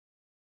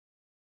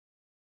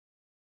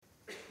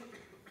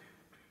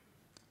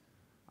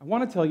I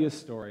want to tell you a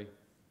story.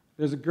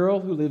 There's a girl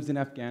who lives in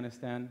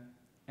Afghanistan,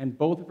 and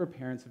both of her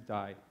parents have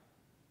died.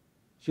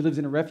 She lives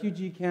in a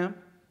refugee camp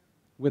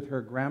with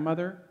her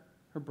grandmother,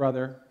 her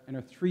brother, and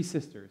her 3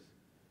 sisters.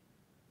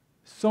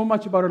 So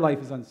much about her life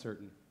is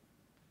uncertain.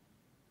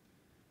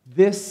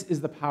 This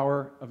is the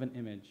power of an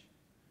image.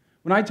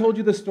 When I told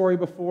you the story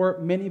before,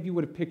 many of you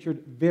would have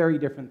pictured very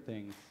different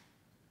things.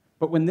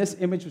 But when this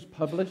image was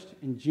published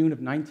in June of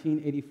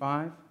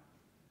 1985,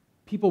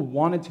 people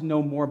wanted to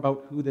know more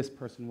about who this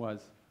person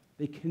was.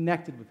 They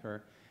connected with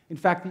her. In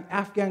fact, the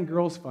Afghan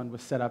Girls Fund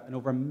was set up, and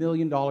over $1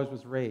 million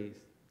was raised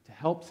to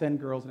help send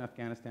girls in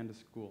Afghanistan to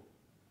school.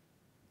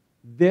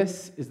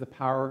 This is the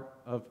power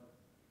of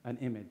an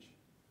image.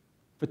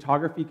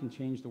 Photography can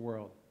change the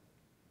world.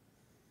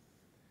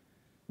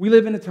 We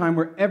live in a time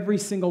where every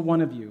single one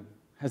of you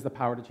has the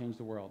power to change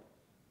the world.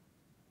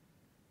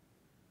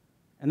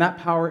 And that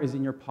power is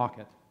in your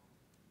pocket.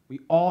 We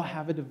all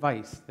have a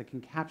device that can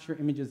capture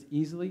images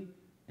easily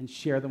and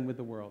share them with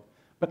the world.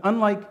 But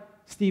unlike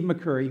Steve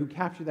McCurry, who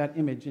captured that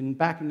image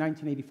back in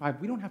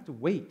 1985, we don't have to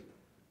wait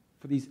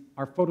for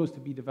our photos to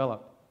be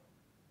developed.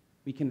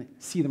 We can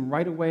see them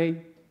right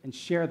away and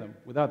share them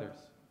with others.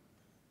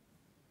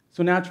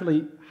 So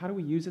naturally, how do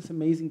we use this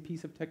amazing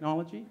piece of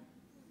technology?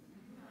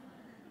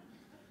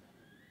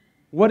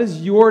 What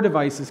does your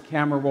device's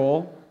camera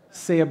roll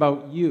say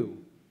about you?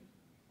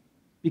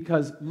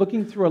 Because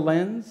looking through a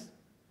lens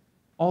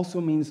also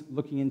means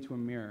looking into a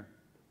mirror.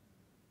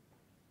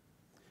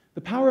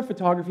 The power of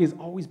photography has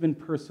always been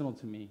personal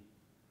to me.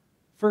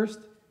 First,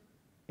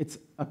 it's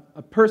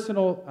a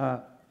personal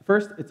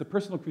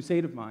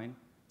crusade of mine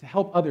to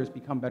help others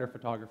become better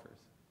photographers.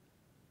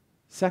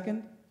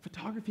 Second,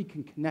 photography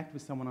can connect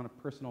with someone on a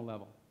personal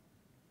level.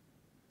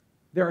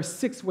 There are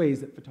 6 ways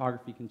that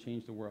photography can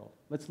change the world.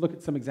 Let's look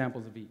at some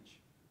examples of each.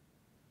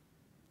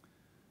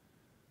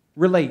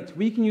 Relate.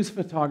 We can use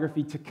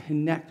photography to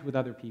connect with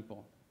other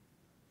people.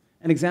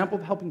 An example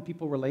of helping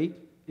people relate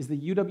is the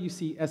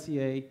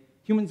UWC-SEA,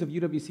 Humans of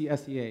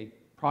UWC-SEA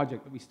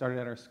project that we started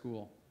at our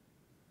school.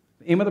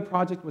 The aim of the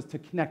project was to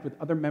connect with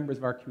other members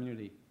of our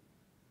community.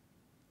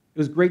 It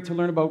was great to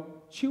learn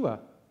about Chua,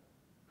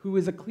 who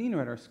is a cleaner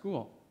at our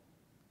school.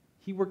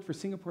 He worked for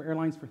Singapore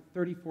Airlines for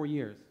 34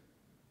 years.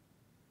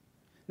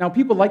 Now,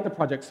 people liked the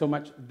project so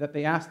much that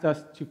they asked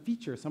us to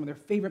feature some of their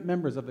favorite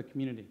members of the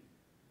community,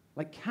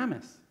 like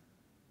Camus,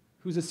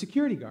 who's a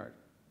security guard.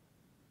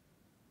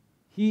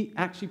 He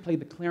actually played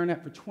the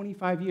clarinet for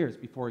 25 years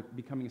before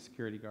becoming a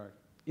security guard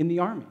in the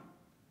Army.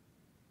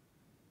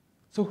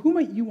 So who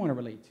might you want to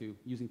relate to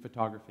using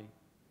photography?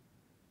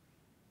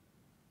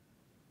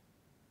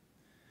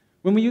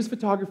 When we use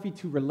photography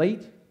to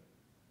relate,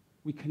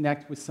 we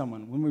connect with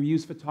someone. When we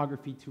use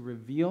photography to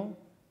reveal,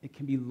 it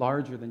can be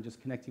larger than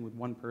just connecting with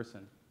one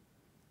person.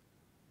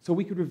 So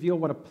we could reveal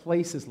what a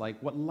place is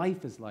like, what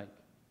life is like.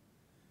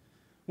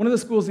 One of the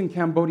schools in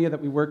Cambodia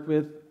that we worked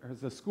with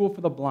is a school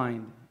for the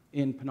blind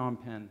in Phnom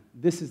Penh.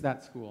 This is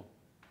that school.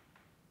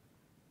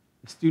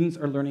 The students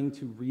are learning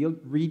to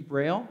read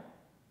Braille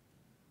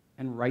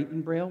and write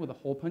in Braille with a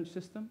hole punch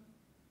system.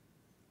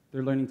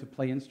 They're learning to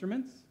play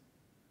instruments.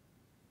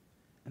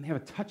 And they have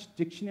a touch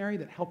dictionary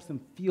that helps them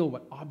feel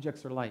what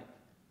objects are like.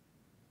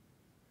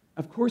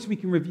 Of course, we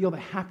can reveal the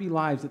happy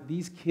lives that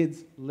these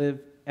kids live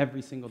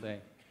every single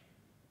day.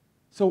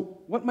 So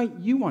what might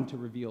you want to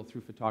reveal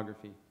through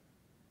photography?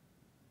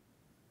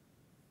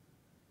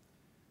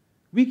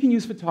 We can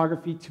use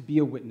photography to be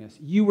a witness.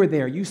 You were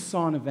there. You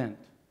saw an event.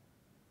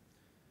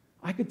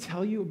 I could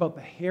tell you about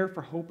the Hair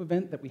for Hope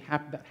event that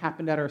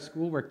happened at our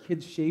school where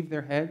kids shaved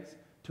their heads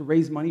to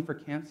raise money for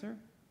cancer.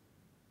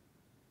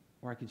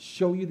 Or I could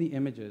show you the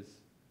images.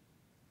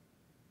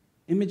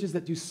 Images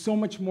that do so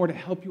much more to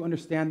help you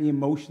understand the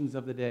emotions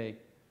of the day,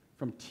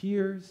 from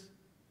tears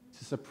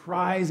to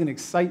surprise and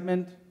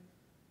excitement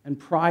and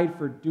pride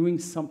for doing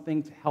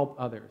something to help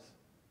others.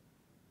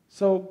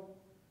 So,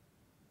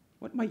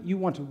 what might you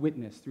want to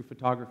witness through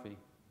photography?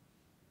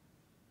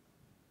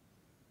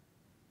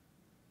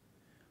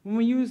 When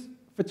we use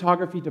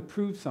photography to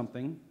prove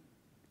something,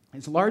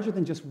 it's larger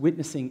than just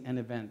witnessing an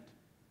event.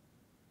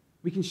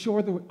 We can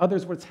show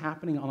others what's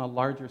happening on a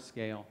larger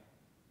scale.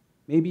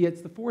 Maybe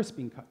it's the forest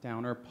being cut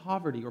down, or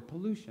poverty, or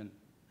pollution.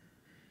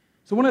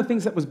 So one of the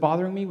things that was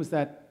bothering me was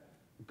that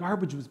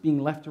garbage was being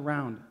left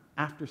around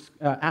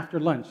after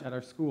lunch at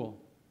our school.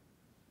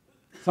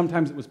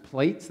 Sometimes it was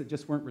plates that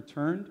just weren't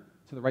returned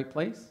to the right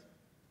place,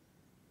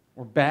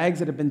 or bags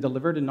that had been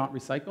delivered and not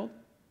recycled.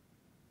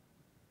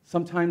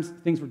 Sometimes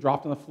things were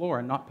dropped on the floor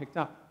and not picked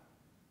up,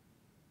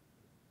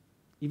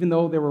 even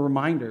though there were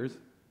reminders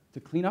to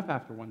clean up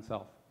after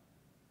oneself.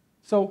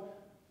 So,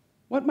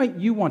 what might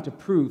you want to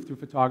prove through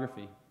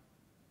photography?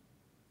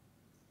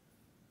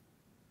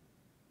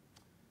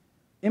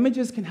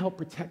 Images can help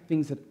protect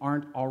things that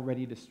aren't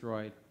already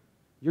destroyed.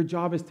 Your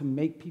job is to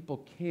make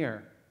people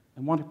care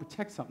and want to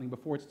protect something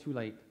before it's too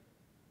late.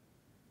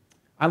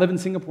 I live in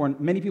Singapore, and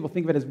many people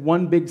think of it as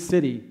one big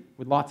city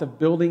with lots of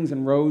buildings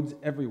and roads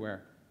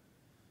everywhere.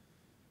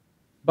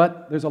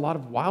 But there's a lot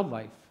of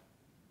wildlife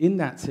in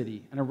that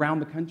city and around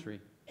the country.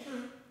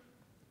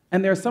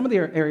 And there are some of the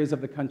areas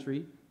of the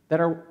country that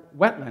are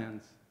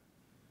wetlands,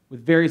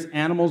 with various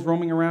animals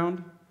roaming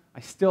around. I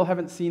still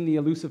haven't seen the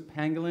elusive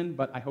pangolin,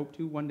 but I hope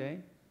to one day.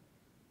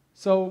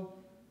 So,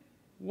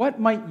 what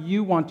might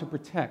you want to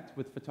protect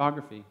with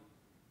photography?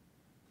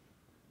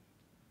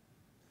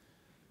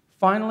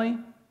 Finally,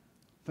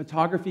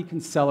 photography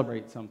can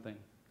celebrate something.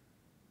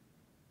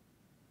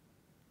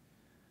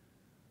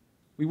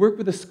 We work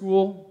with a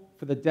school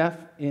for the deaf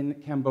in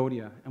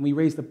Cambodia, and we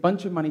raised a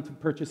bunch of money to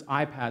purchase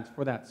iPads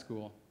for that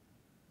school.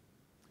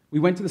 We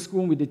went to the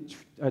school and we did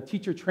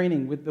teacher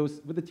training with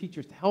the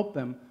teachers to help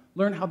them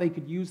learn how they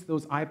could use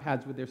those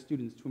iPads with their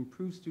students to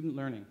improve student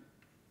learning.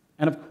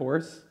 And of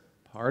course,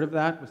 part of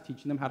that was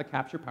teaching them how to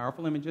capture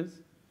powerful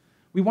images.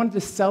 We wanted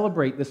to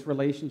celebrate this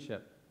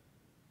relationship.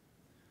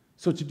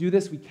 So to do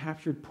this, we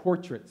captured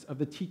portraits of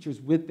the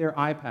teachers with their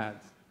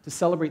iPads to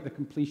celebrate the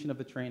completion of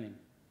the training.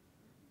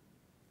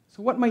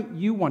 So what might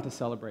you want to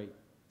celebrate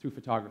through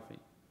photography?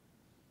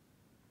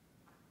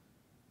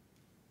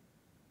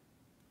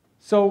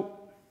 So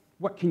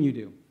what can you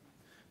do?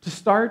 To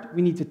start,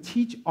 we need to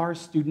teach our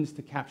students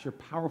to capture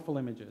powerful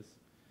images.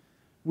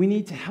 We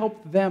need to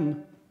help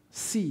them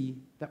see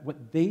that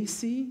what they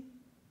see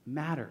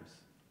matters.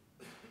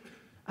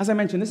 As I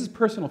mentioned, this is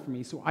personal for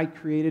me, so I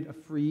created a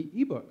free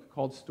ebook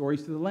called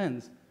Stories Through the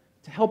Lens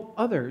to help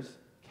others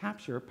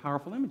capture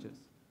powerful images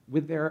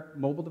with their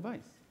mobile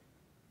device.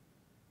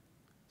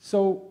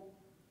 So,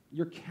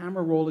 your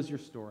camera roll is your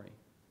story.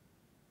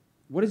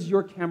 What does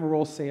your camera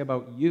roll say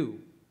about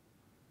you?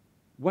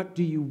 What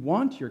do you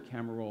want your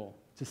camera roll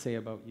to say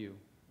about you?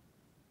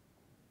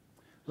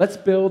 Let's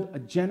build a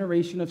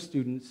generation of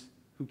students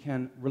who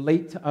can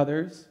relate to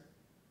others,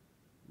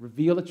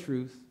 reveal a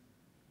truth,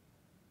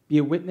 be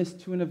a witness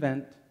to an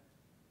event,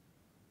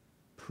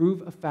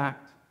 prove a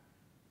fact,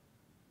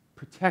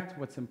 protect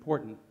what's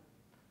important,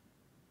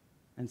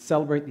 and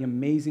celebrate the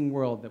amazing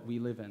world that we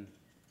live in.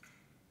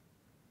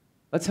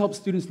 Let's help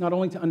students not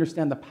only to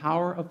understand the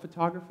power of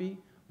photography,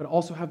 but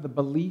also have the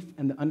belief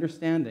and the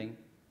understanding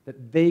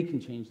that they can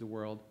change the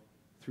world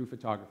through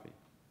photography.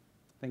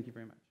 Thank you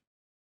very much.